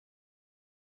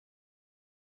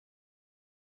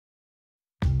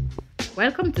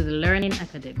Welcome to the Learning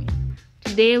Academy.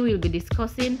 Today we'll be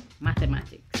discussing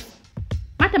mathematics.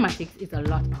 Mathematics is a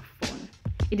lot of fun.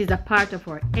 It is a part of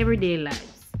our everyday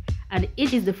lives, and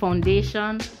it is the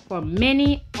foundation for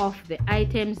many of the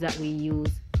items that we use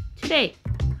today.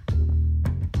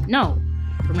 Now,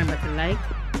 remember to like,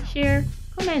 share,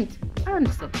 comment, and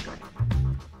subscribe.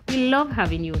 We love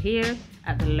having you here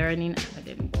at the Learning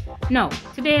Academy. Now,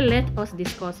 today let us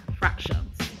discuss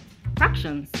fractions.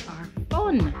 Fractions are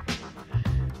fun.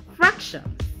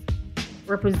 Fractions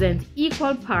represent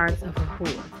equal parts of a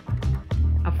whole.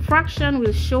 A fraction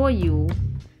will show you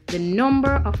the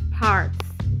number of parts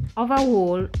of a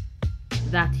whole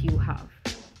that you have,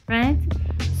 right?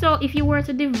 So if you were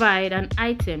to divide an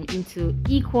item into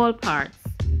equal parts,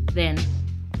 then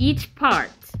each part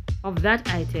of that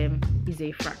item is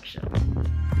a fraction.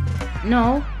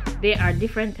 Now, there are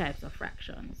different types of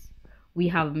fractions. We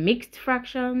have mixed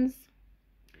fractions,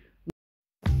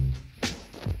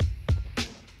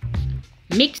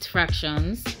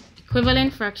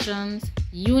 equivalent fractions,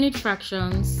 unit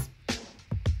fractions,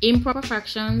 improper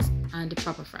fractions, and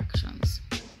proper fractions.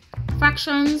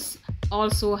 Fractions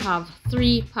also have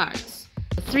three parts.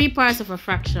 The three parts of a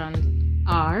fraction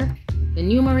are the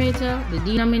numerator, the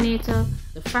denominator,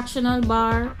 the fractional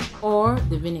bar, or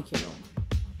the vinculum.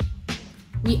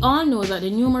 We all know that the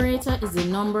numerator is the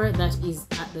number that is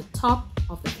at the top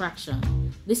of the fraction.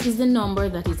 This is the number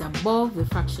that is above the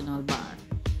fractional bar.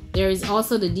 There is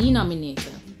also the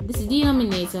denominator. This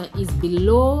denominator is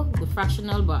below the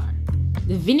fractional bar.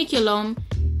 The vinculum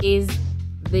is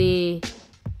the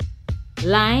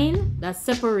line that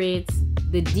separates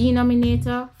the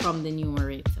denominator from the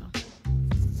numerator.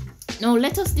 Now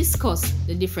let us discuss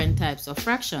the different types of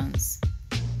fractions.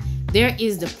 There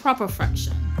is the proper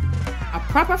fraction. A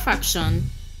proper fraction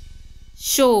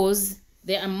shows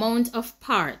the amount of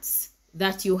parts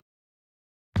that you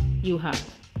have.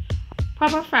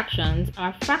 Proper fractions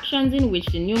are fractions in which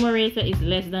the numerator is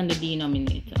less than the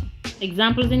denominator.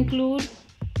 Examples include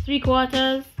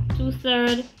 3/4,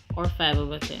 2/3, or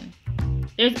 5/10.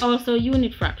 There's also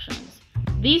unit fractions.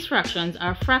 These fractions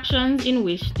are fractions in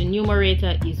which the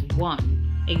numerator is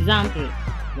 1. Example,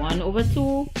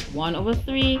 1/2,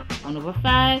 1/3,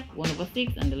 1/5,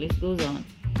 1/6, and the list goes on.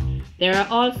 There are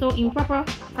also improper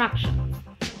fractions.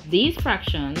 These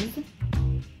fractions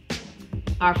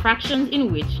are fractions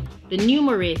in which the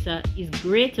numerator is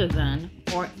greater than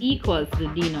or equals the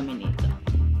denominator.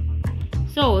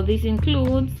 So this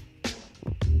includes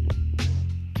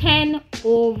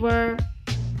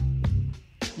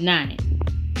 10/9.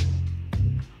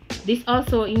 This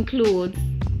also includes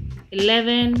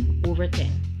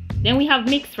 11/10. Then we have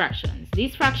mixed fractions.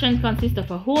 These fractions consist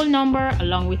of a whole number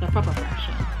along with a proper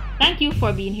fraction. Thank you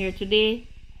for being here today.